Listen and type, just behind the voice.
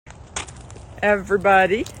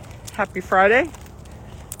Everybody, happy Friday.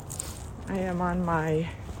 I am on my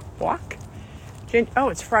walk. Oh,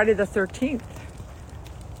 it's Friday the 13th.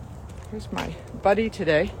 Here's my buddy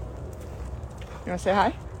today. You want to say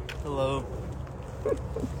hi? Hello.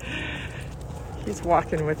 He's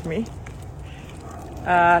walking with me.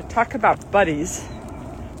 Talk about buddies.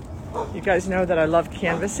 You guys know that I love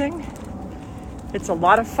canvassing. It's a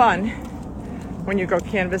lot of fun when you go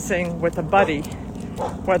canvassing with a buddy,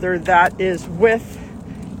 whether that is with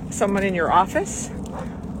someone in your office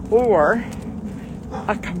or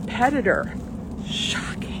a competitor.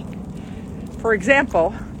 Shocking. For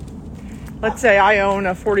example, let's say I own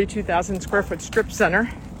a 42,000 square foot strip center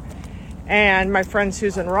and my friend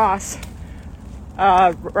Susan Ross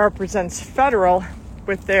represents Federal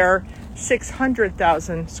with their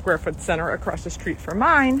 600,000 square foot center across the street from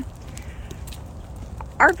mine.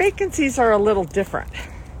 Our vacancies are a little different.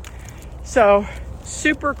 So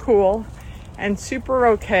super cool and super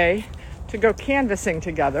okay to go canvassing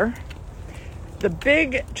together. The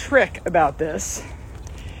big trick about this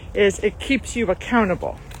is it keeps you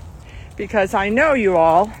accountable, because I know you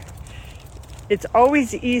all, it's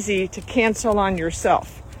always easy to cancel on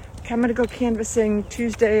yourself. Okay, I'm going to go canvassing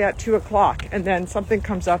Tuesday at 2:00, and then something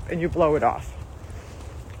comes up and you blow it off.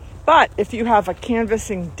 But if you have a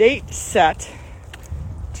canvassing date set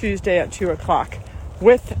Tuesday at 2:00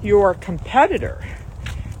 with your competitor,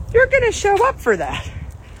 you're going to show up for that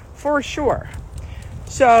for sure.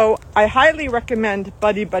 So I highly recommend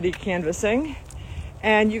buddy canvassing,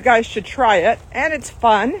 and you guys should try it. And it's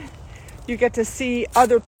fun. You get to see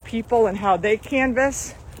other people and how they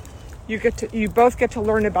canvass. You both get to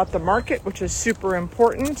learn about the market, which is super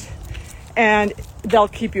important, and they'll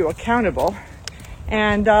keep you accountable.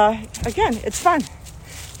 And again, it's fun,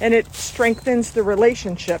 and it strengthens the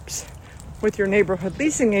relationships with your neighborhood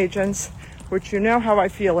leasing agents, which you know how I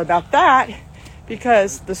feel about that,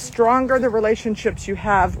 because the stronger the relationships you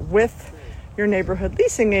have with your neighborhood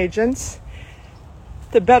leasing agents,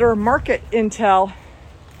 the better market intel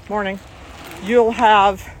you'll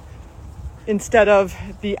have, instead of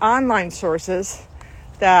the online sources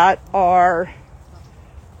that are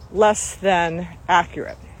less than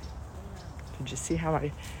accurate. Did you see how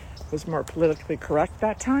I was more politically correct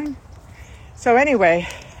that time? So anyway,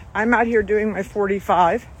 I'm out here doing my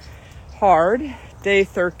 45 hard, day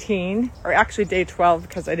 13, or actually day 12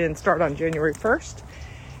 because I didn't start on January 1st.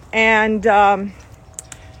 And I'm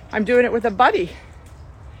doing it with a buddy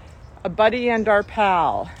and our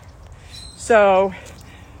pal. So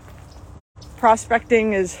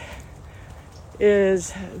prospecting is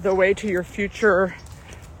the way to your future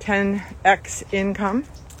 10x income.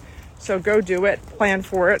 So go do it, plan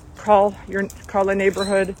for it, call a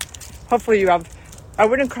neighborhood. Hopefully you have, I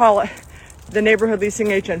wouldn't call the neighborhood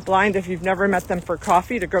leasing agent blind if you've never met them for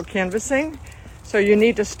coffee to go canvassing. So you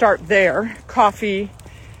need to start there, coffee,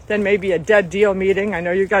 then maybe a dead deal meeting. I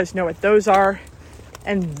know you guys know what those are,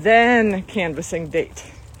 and then canvassing date.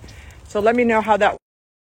 So let me know how that